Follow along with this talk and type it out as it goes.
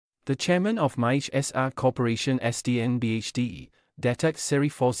The chairman of MyHSR Corporation SDN-BHD, Datuk Seri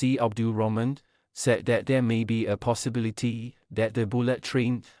Fauzi Abdul Rahman, said that there may be a possibility that the bullet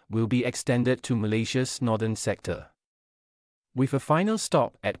train will be extended to Malaysia's northern sector, with a final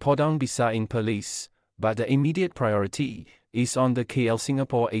stop at Padang Besar in Perlis, but the immediate priority is on the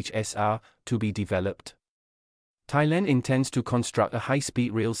KL-Singapore HSR to be developed. Thailand intends to construct a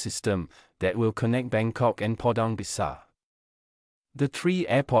high-speed rail system that will connect Bangkok and Padang Besar. The 3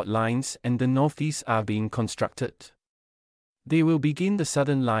 airport lines and the northeast are being constructed. They will begin the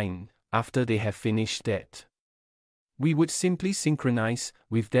southern line after they have finished that. We would simply synchronize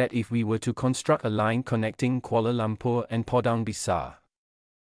with that if we were to construct a line connecting Kuala Lumpur and Padang Besar,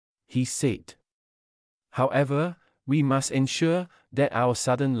 he said. However, we must ensure that our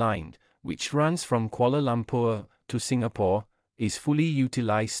southern line, which runs from Kuala Lumpur to Singapore, is fully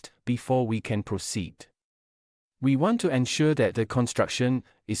utilized before we can proceed. We want to ensure that the construction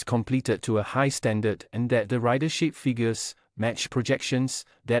is completed to a high standard and that the ridership figures match projections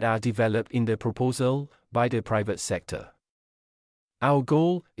that are developed in the proposal by the private sector. Our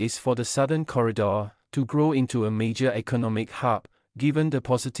goal is for the Southern Corridor to grow into a major economic hub, given the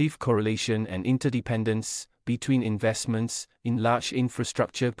positive correlation and interdependence between investments in large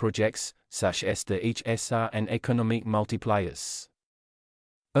infrastructure projects such as the HSR and economic multipliers.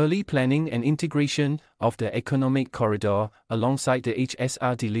 Early planning and integration of the economic corridor alongside the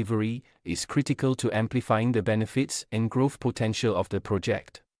HSR delivery is critical to amplifying the benefits and growth potential of the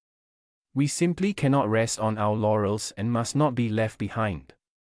project. We simply cannot rest on our laurels and must not be left behind.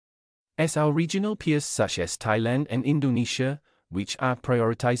 As our regional peers such as Thailand and Indonesia, which are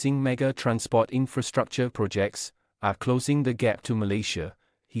prioritizing mega transport infrastructure projects, are closing the gap to Malaysia,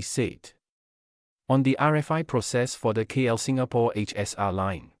 he said. On the RFI process for the KL-Singapore HSR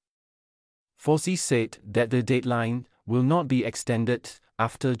line, Fauzi said that the deadline will not be extended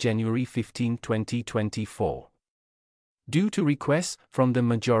after January 15, 2024. Due to requests from the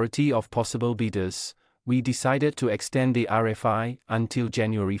majority of possible bidders, we decided to extend the RFI until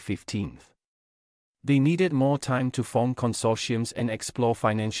January 15. They needed more time to form consortiums and explore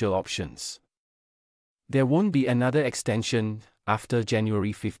financial options. There won't be another extension after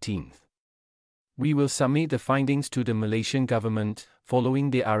January 15. We will submit the findings to the Malaysian government following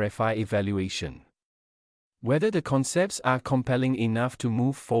the RFI evaluation. Whether the concepts are compelling enough to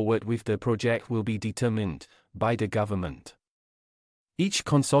move forward with the project will be determined by the government. Each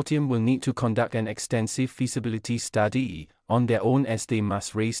consortium will need to conduct an extensive feasibility study on their own as they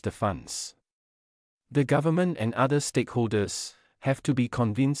must raise the funds. The government and other stakeholders have to be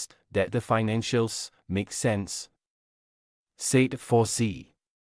convinced that the financials make sense, said Fauzi.